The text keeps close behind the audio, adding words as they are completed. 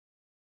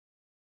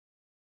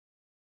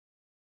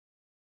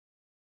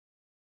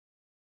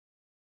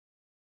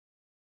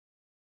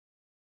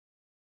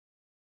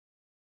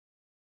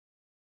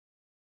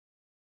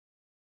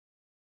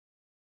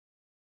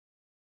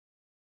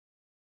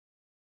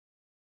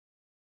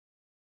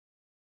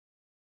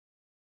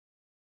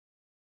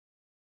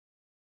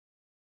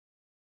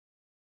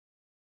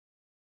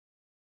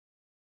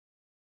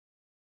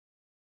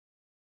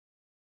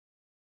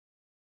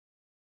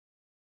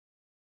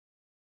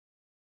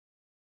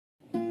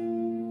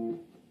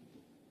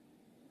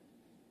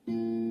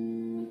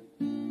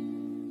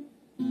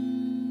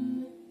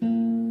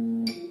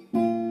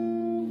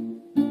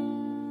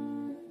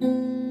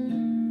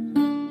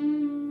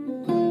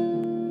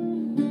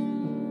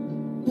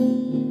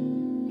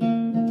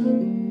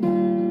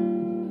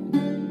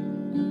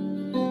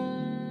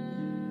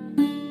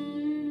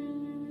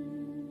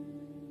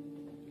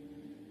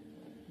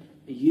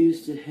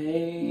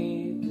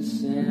hate the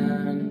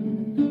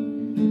sand.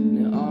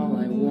 Now all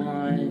I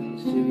want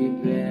is to be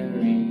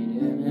buried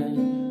in it.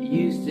 I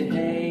used to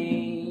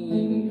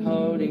hate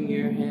holding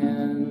your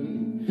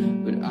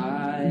hand, but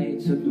I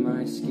took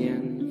my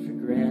skin for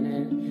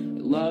granted.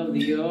 I love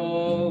the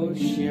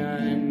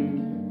ocean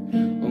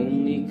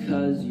only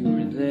 'cause you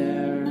were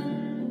there.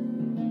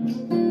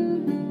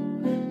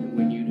 And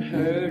when you'd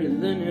heard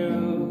of the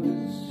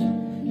news,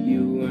 you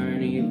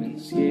weren't even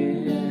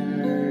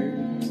scared.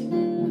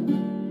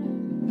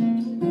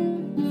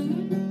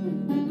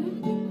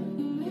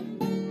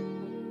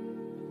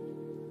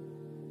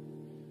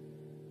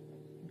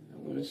 I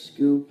wanna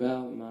scoop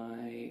out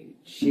my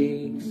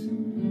cheeks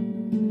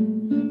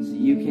so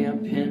you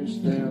can't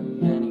pinch them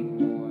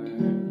anymore.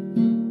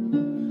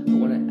 I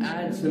wanna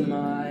add to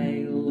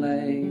my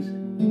legs,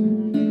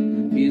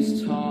 be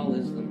as tall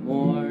as the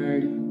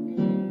morgue.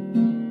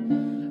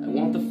 I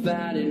want the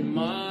fat in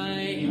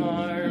my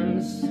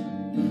arms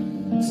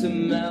to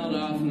melt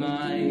off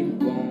my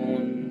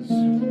bones,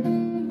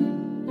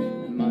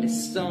 and my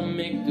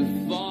stomach to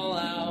fall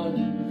out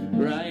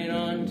right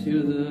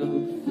onto the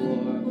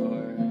floor.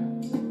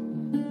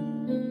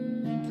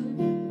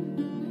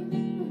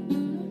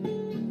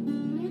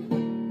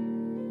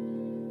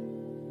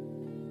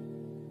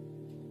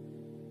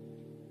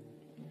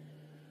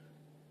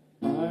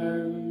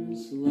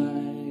 Arms,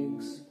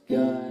 legs,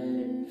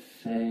 gut,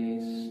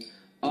 face,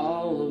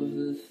 all of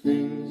the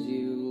things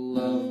you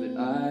love, but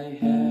I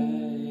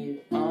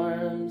hate.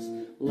 Arms,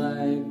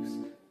 legs,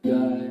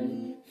 gut,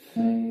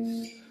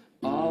 face,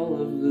 all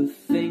of the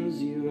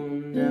things you will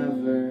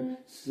never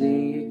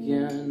see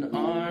again.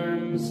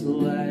 Arms,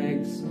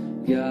 legs,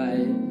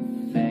 gut,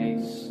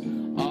 face,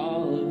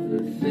 all of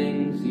the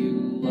things you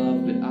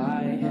love, but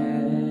I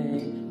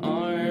hate.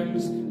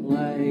 Arms,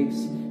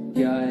 legs,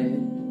 gut,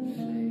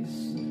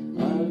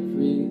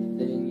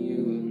 everything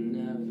you will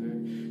never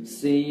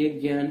see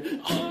again.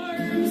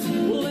 Arms,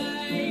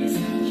 legs,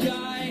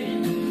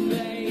 giant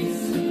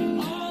face,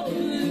 all of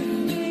the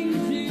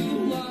things you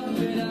love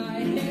but I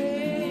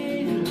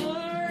hate.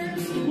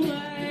 Arms,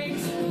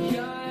 legs,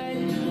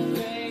 giant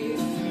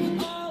face,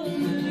 all of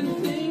the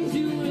things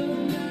you will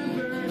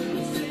never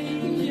see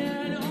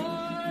again.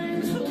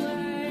 Arms,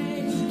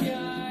 legs,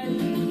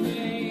 giant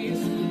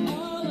face,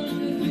 all of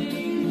the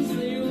things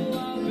you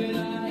love but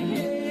I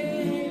hate.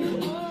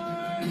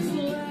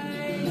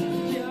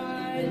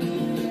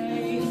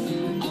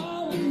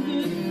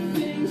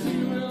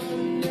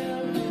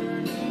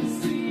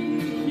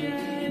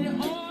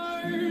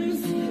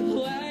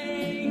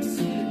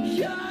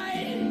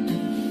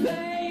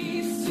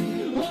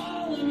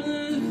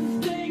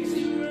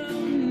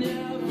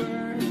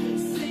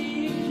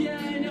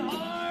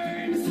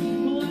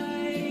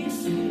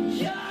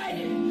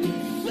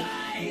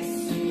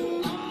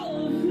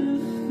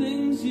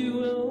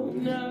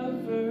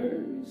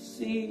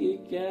 See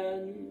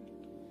again.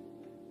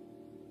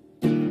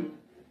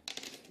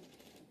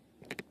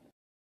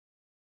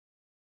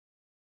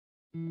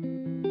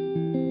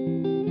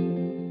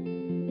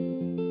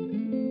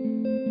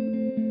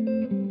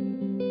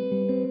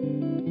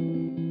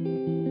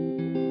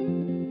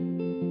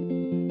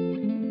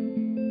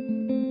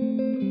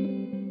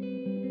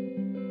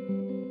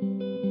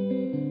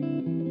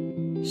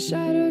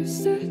 Shadows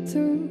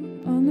settle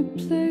on the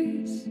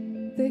place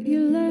that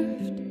you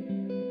left.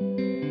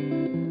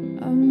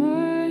 Our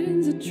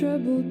minds are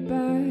troubled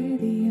by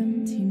the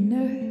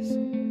emptiness.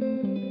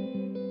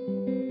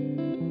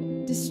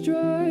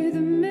 Destroy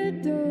the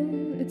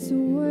middle, it's a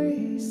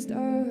waste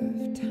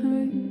of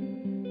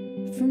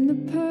time. From the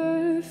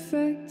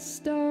perfect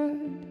start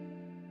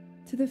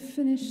to the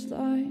finish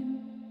line.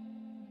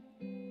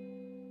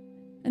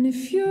 And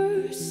if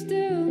you're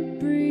still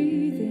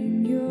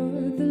breathing,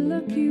 you're the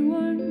lucky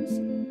ones.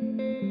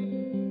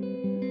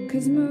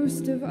 'Cause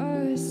most of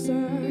us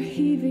are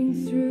heaving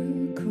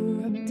through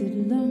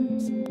corrupted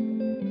lungs,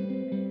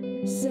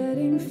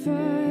 setting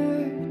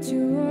fire to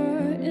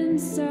our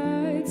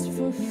insides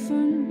for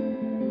fun,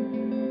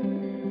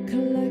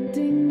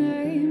 collecting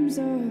names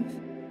of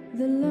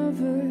the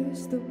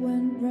lovers that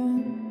went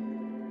wrong,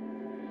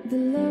 the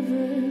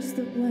lovers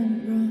that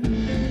went wrong.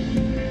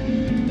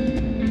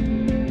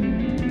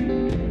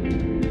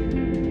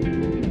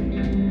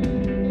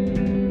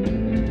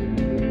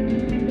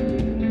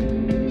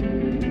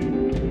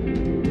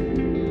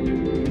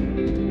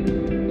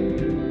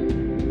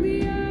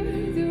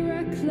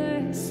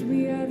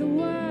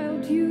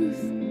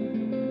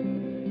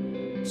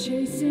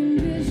 Chasing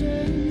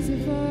visions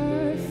of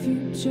our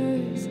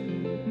futures.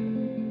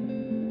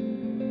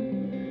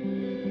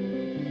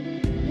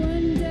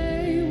 One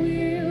day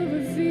we'll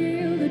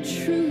reveal the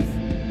truth,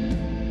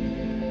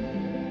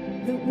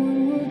 that one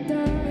will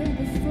die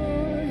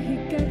before he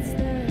gets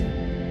there.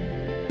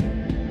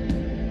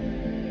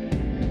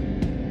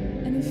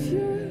 And if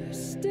you're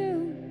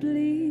still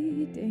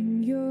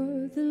bleeding,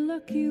 you're the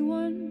lucky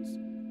ones.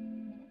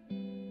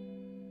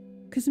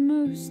 'Cause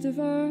most of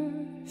our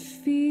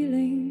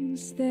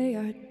feelings, they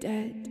are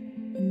dead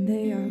and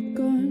they are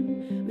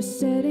gone. We're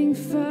setting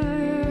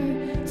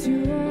fire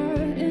to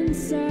our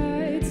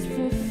insides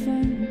for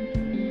fun,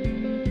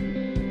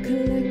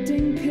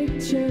 collecting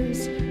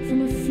pictures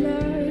from a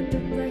flood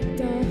that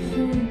wrecked our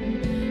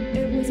home.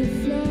 It was a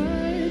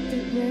flood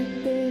that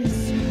wrecked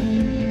this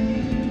home.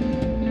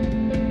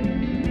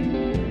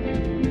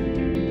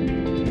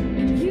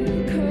 And you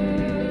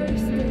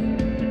caused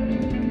it.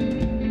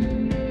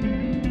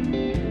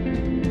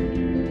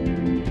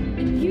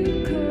 And you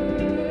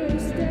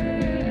caused it.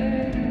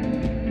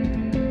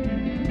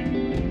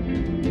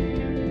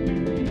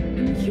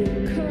 And you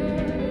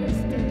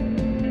caused it.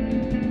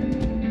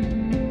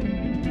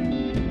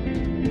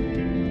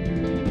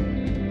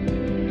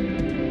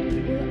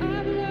 Well,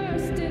 I've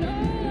lost it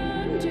all.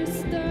 I'm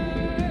just a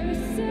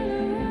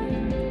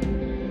silhouette.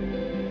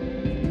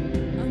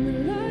 I'm a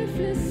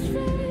lifeless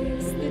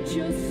face that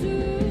you'll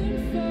soon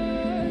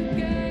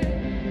forget.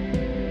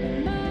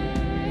 My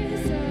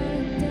eyes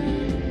are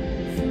down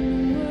from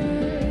the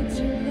words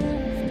you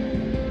left,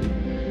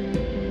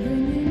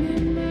 ringing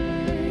in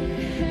my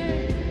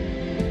head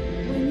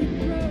when you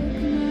broke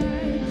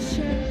my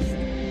chest,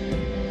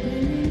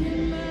 ringing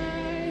in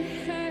my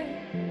head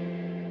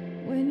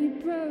when you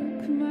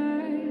broke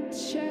my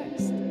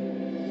chest.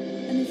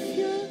 And if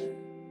you're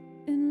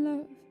in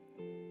love,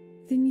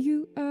 then you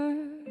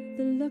are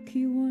the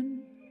lucky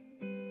one,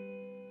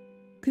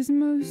 'cause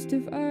most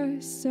of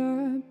us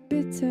are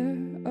bitter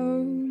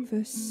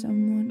over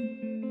someone.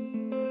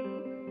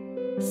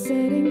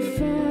 Setting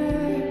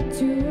fire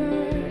to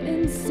our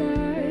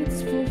insides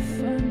for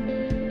fun,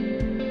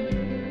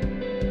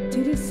 to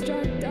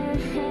distract our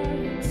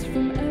hearts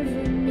from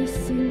ever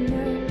missing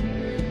that.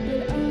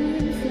 But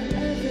I'm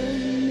forever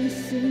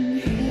missing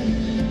him.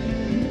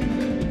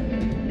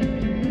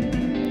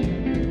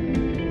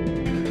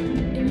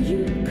 And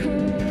you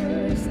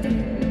caused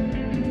it.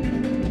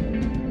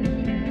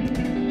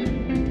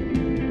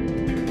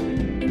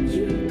 And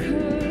you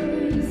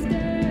caused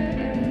it.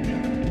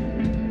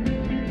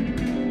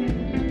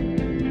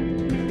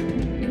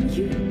 And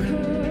you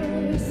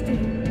caused it.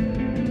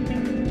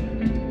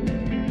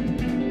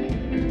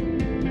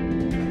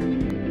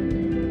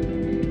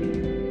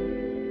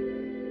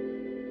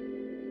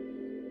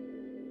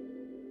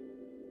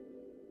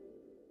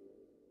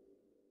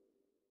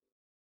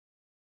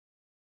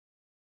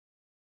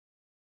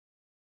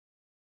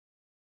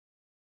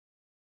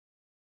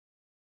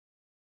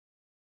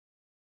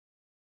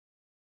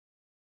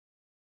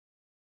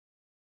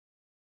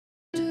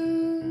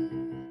 Two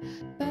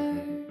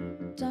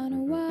birds on a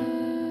wire.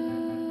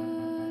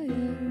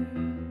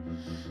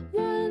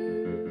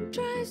 One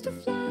tries to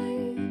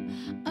fly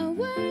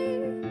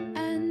away,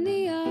 and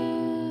the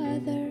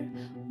other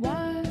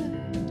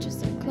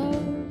watches it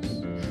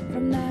close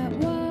from that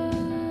wire.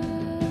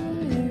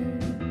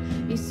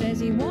 He says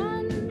he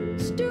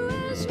wants to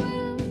as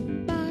well,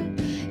 but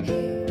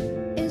he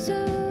is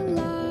a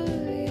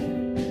liar.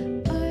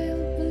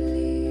 I'll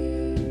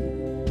believe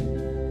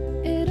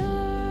it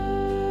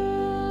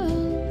all.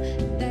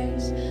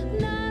 There's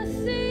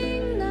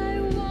nothing I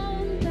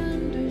won't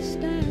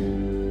understand.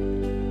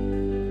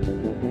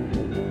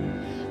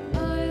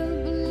 I'll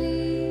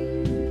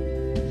believe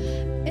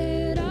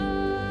it all.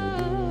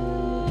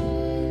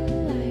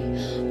 I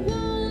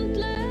won't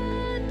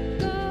let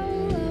go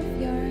of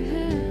your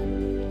hand.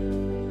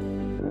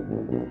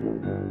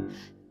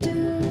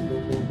 Two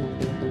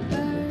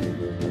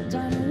birds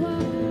on a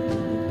wire.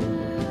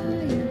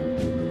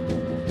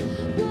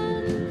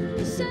 One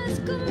says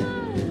come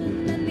on,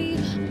 and the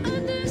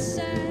other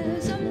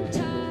says I'm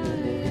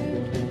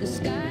tired. The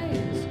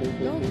sky's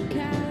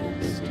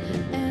overcast,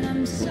 and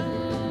I'm sorry.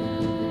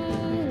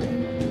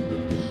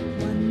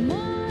 One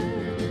more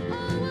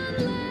or one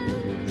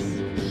less,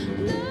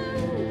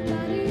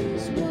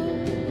 nobody's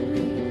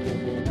worried.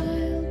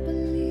 I'll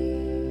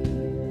believe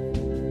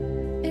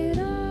it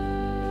all.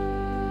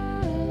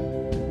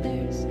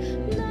 There's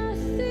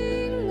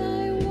nothing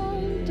I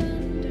won't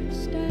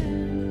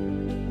understand.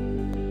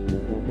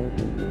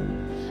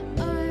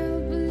 I'll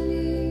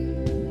believe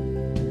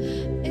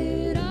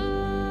it all.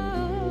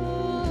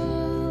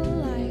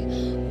 I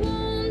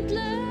won't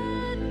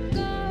let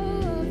go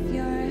of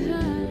your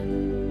hand.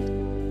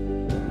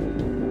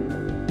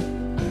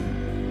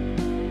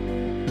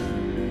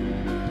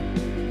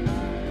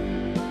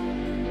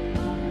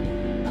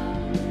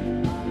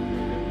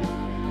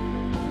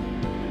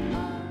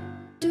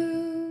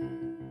 Two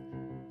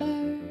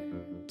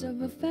birds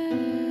of a feather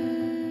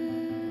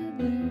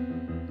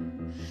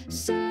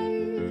say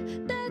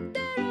that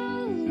they're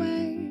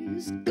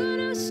always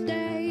gonna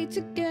stay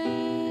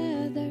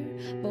together,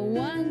 but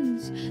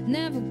one's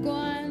never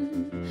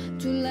going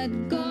to let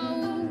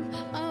go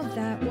of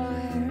that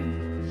wire.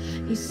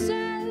 He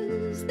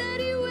says that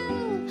he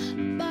will,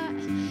 but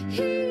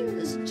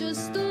he's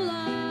just a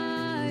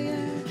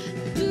liar.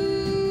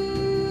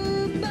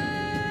 Two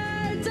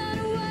birds on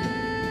a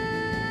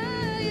wire.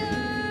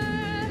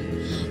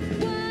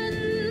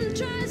 One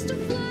tries to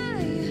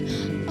fly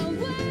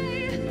away,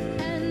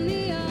 and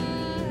the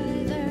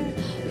other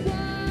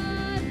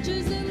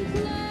watches him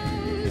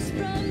close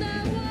from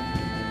that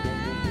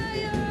wire.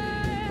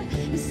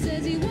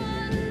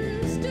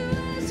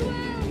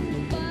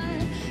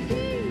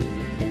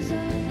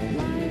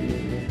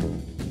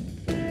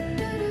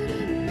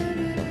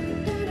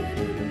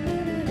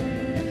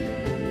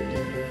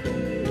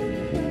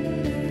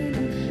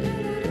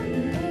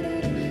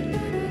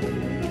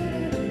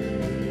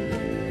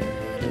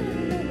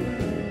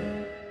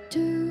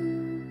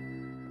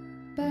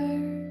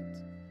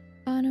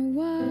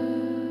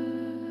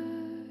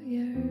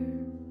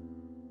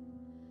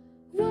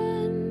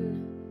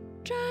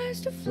 tries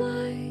to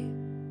fly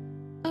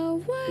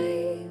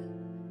away,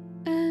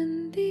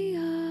 and the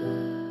other.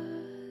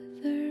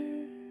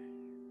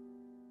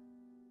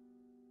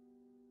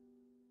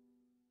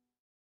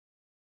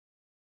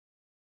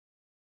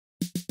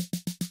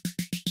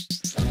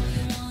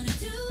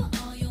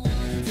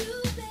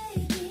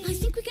 I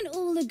think we can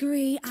all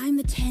agree I'm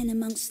the 10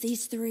 amongst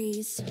these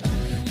threes.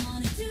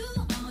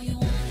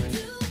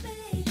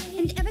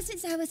 And ever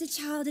since I was a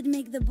child, it'd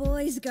make the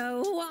boys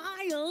go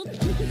wild.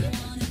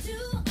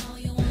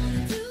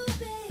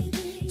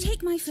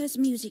 Take my first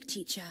music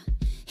teacher,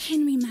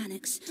 Henry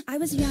Mannix. I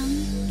was young,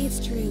 it's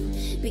true,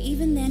 but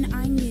even then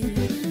I knew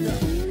the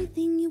only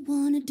thing you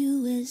wanna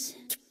do is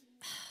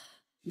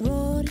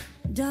broad,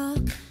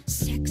 dark,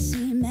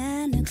 sexy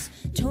Mannix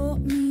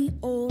taught me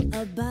all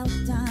about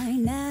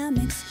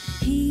dynamics.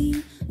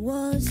 He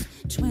was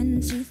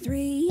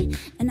 23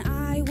 and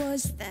I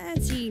was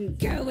 13,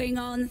 going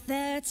on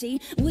 30.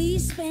 We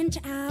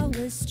spent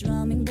hours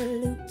strumming the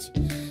lute,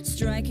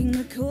 striking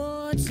the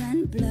chords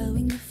and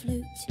blowing the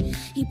flute.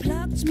 He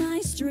plucked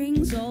my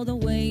strings all the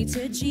way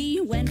to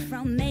G, went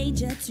from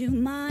major to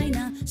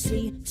minor,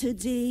 C to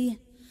D.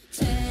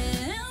 Tell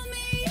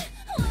me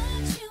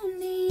what you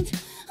need,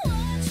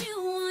 what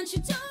you want,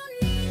 you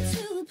don't need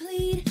to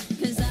plead,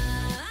 'cause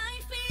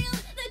I feel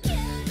the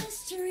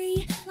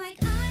chemistry, like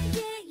I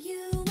get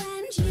you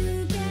and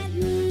you get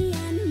me,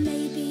 and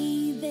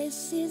maybe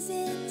this is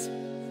it.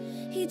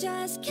 He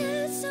just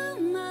cares so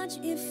much,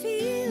 it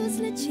feels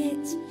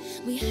legit.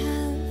 We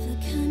have a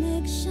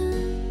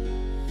connection.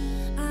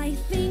 I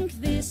think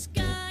this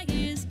guy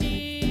is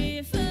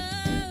different,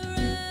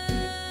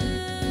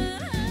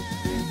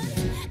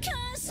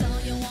 'cause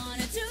all you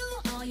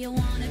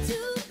wanna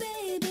do,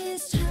 baby,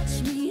 is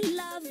touch me,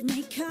 love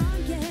me,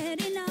 can't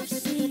get enough.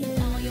 See,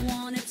 all you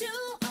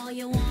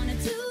wanna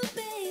do,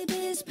 baby,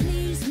 is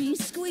please me,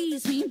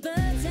 squeeze me,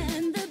 birds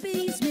and the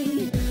bees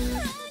me.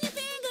 Run your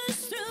fingers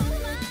through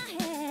my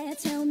hair,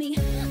 tell me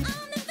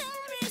I'm the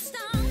fairest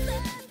of the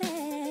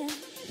fair.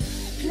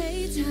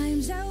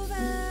 Playtime's over.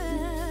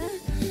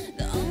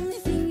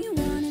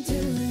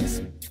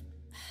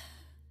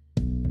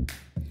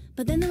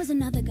 But then there was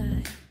another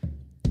guy,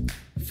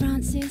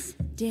 Francis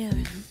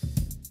Deering.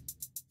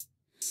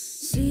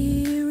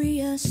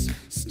 Serious,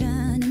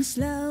 stern and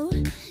slow,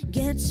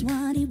 gets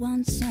what he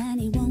wants and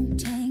he won't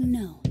take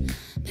no.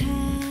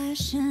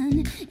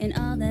 Passion in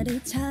all that he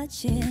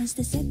touches,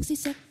 the sexy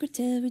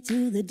secretary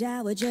to the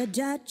Dowager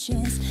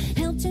Duchess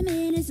helped him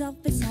in his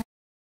office.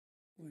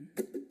 1,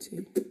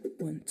 2,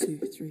 1, 2,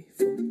 3,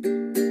 4.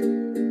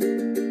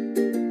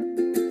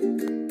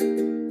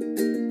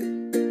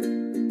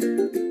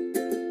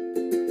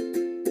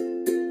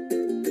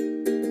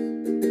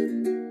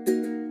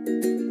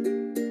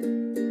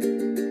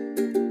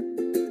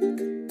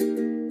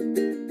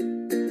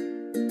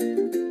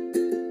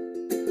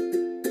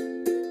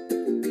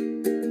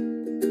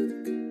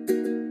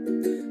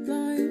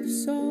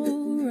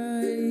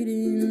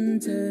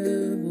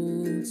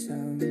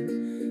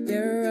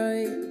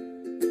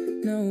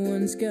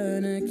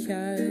 Gonna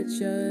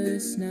catch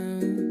us now.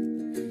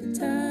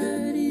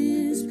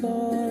 Daddy's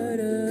bought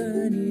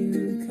a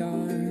new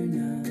car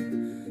now.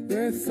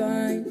 We're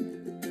fine,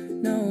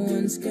 no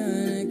one's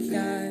gonna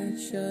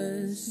catch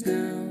us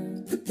now.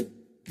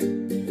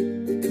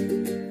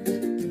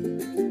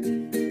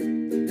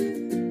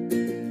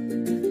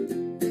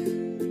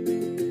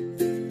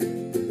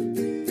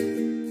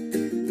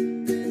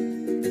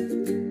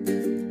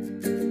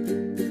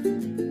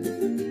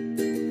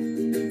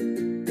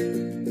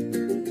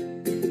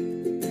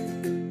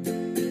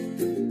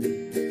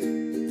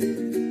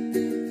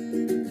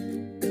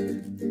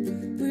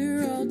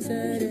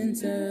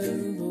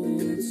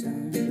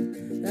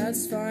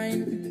 That's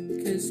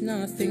fine, 'cause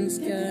nothing's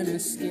gonna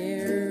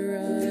scare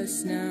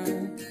us now.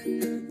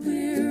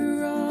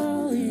 We're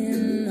all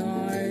in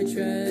our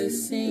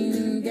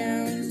dressing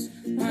gowns.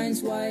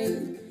 Mine's white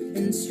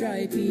and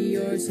stripy,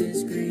 yours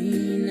is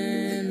green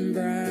and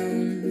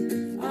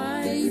brown.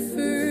 I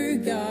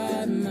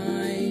forgot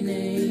my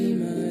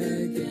name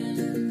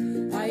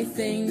again. I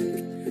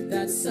think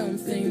that's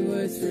something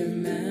worth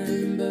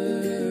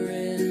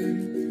remembering.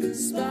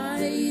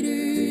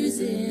 Spiders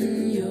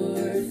in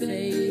your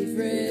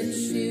favorite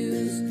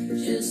shoes,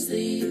 just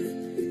leave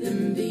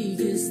them be,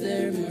 'cause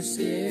they're more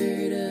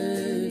scared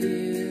of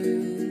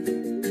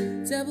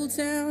you.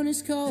 Devil-town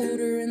is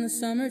colder in the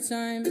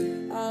summertime.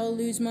 I'll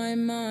lose my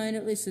mind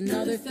at least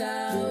another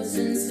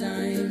 1,000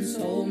 times.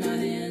 Hold my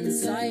hand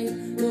tight,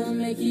 we'll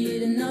make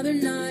it another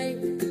night.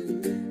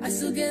 I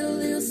still get a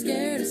little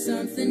scared of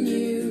something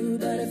new,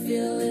 but I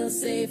feel a little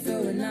safer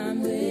when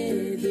I'm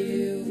with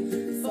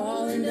you.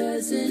 Falling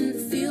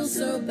doesn't feel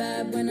so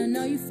bad when I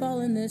know you're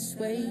falling this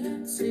way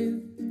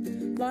too.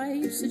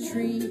 Life's a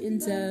treat in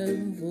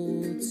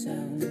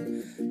Devil-town.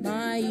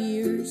 My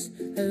ears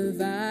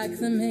have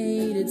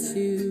acclimated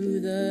to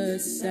the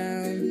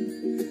sound.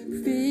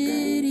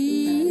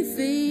 Pretty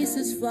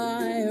faces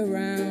fly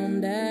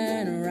around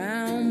and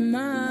around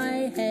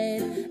my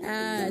head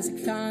as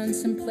it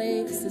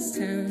contemplates this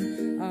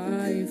town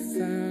I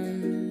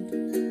found.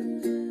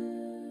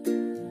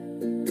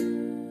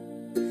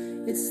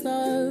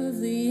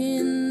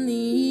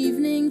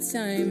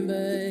 time,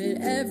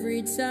 but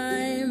every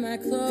time I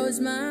close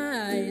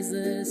my eyes,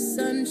 the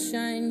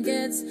sunshine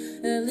gets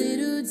a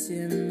little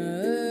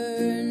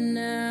dimmer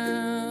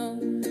now.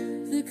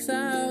 The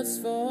clouds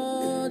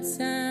fall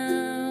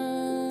down.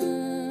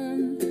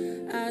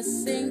 I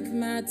sink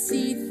my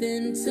teeth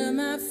into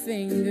my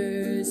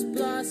fingers.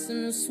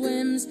 Blossom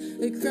swims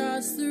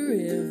across the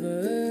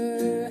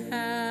river.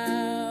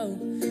 How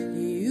do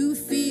you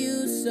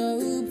feel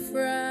so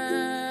proud?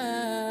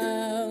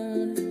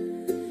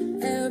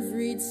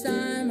 Every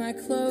time I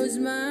close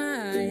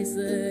my eyes,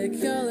 the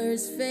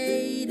colors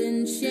fade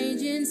and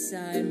change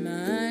inside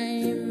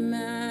my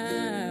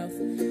mouth.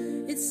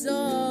 It's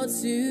all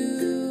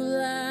too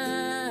loud.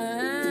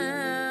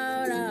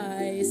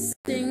 I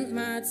sink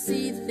my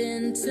teeth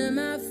into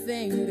my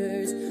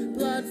fingers.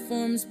 Blood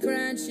forms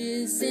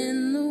branches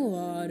in the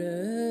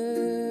water.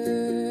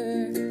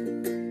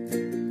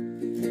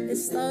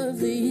 It's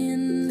lovely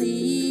in the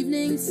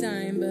evening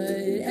time,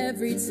 but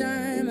every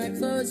time I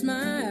close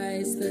my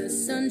eyes, the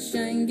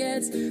sunshine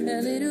gets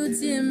a little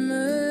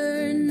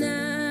dimmer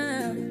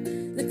now.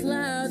 The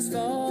clouds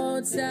fall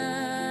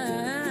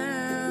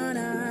down.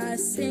 I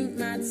sink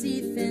my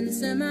teeth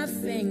into my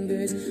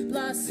fingers.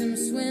 Blossom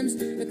swims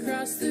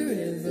across the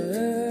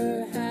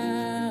river.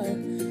 How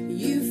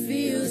you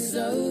feel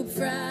so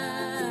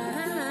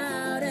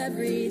proud.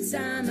 Every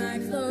time I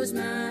close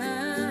my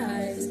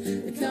eyes,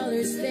 the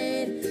colors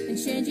fade and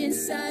change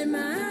inside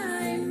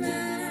my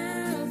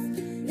mouth.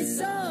 It's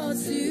all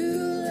too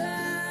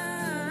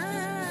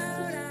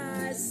loud.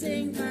 I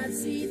sink my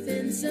teeth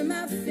into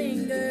my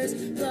fingers.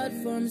 Blood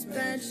forms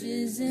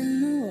branches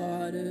in the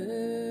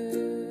water.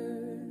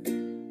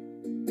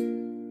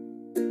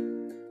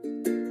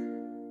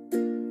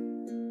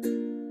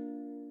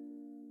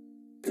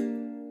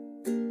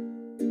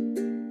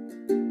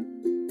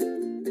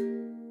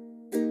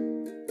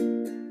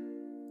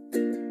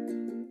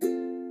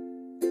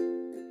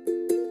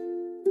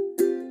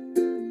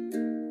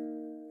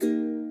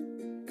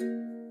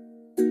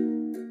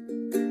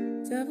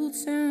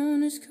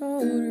 Deviltown is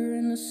colder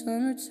in the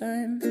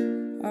summertime.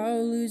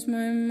 I'll lose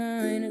my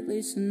mind at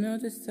least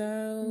another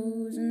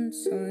 1,000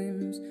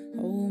 times.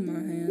 Hold my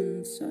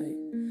hand tight,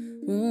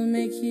 we'll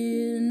make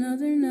it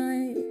another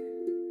night.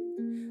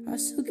 I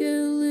still get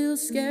a little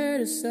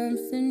scared of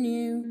something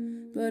new,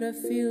 but I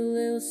feel a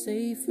little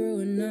safer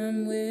when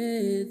I'm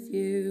with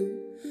you.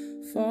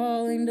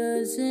 Falling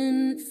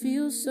doesn't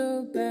feel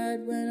so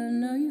bad when I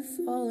know you're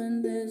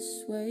falling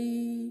this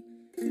way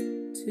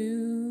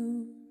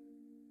too.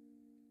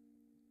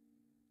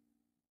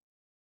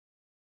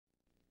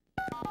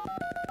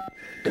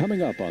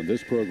 Coming up on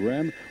this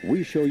program,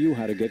 we show you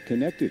how to get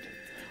connected.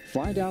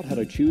 Find out how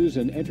to choose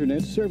an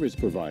internet service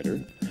provider.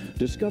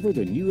 Discover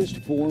the newest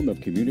form of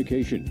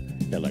communication,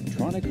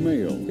 electronic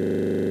mail.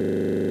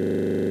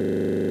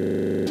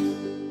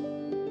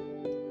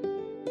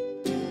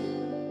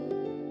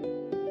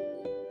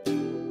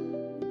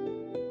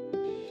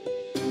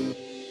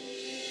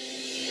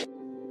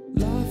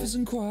 Life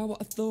isn't quite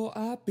what I thought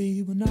I'd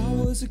be. When I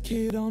was a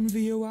kid on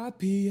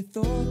VOIP, I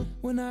thought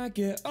when I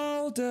get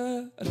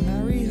older I'd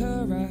marry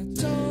her. I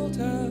told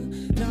her.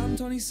 Now I'm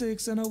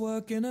 26 and I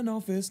work in an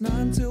office.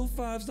 9 till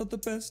 5's not the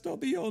best, I'll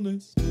be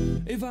honest.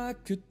 If I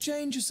could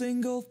change a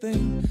single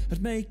thing,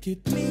 I'd make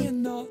it me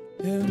and not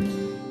him.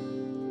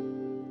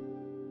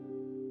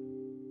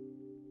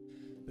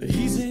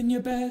 He's in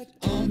your bed,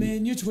 I'm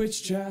in your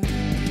Twitch chat.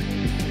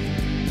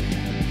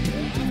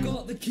 I've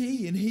got the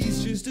key and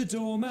he's just a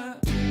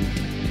doormat.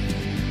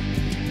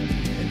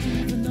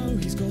 And even though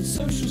he's got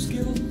social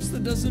skills,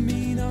 that doesn't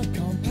mean I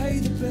can't pay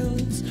the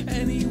bills.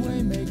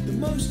 Anyway, make the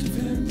most of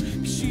him,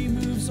 'cause she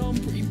moves on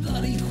pretty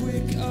bloody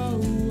quick.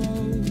 Oh,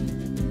 oh,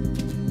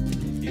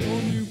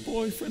 your new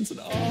boyfriend's an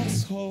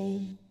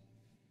asshole.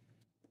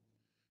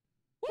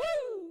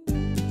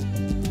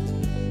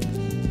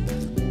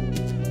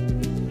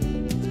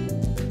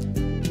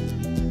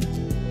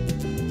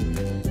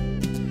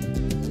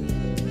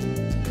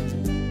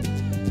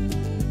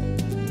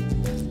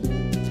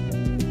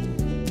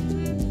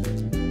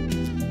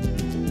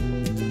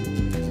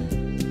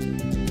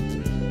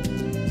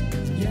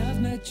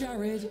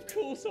 Jared, of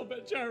course I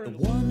bet Jared.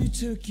 The one who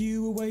took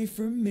you away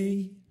from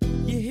me.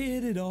 You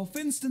hit it off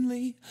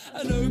instantly.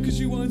 I know, 'cause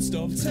you won't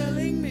stop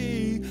telling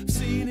me. I've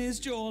seen his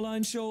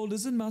jawline,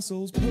 shoulders and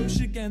muscles push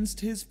against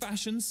his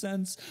fashion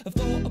sense. I've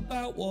thought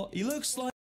about what he looks like.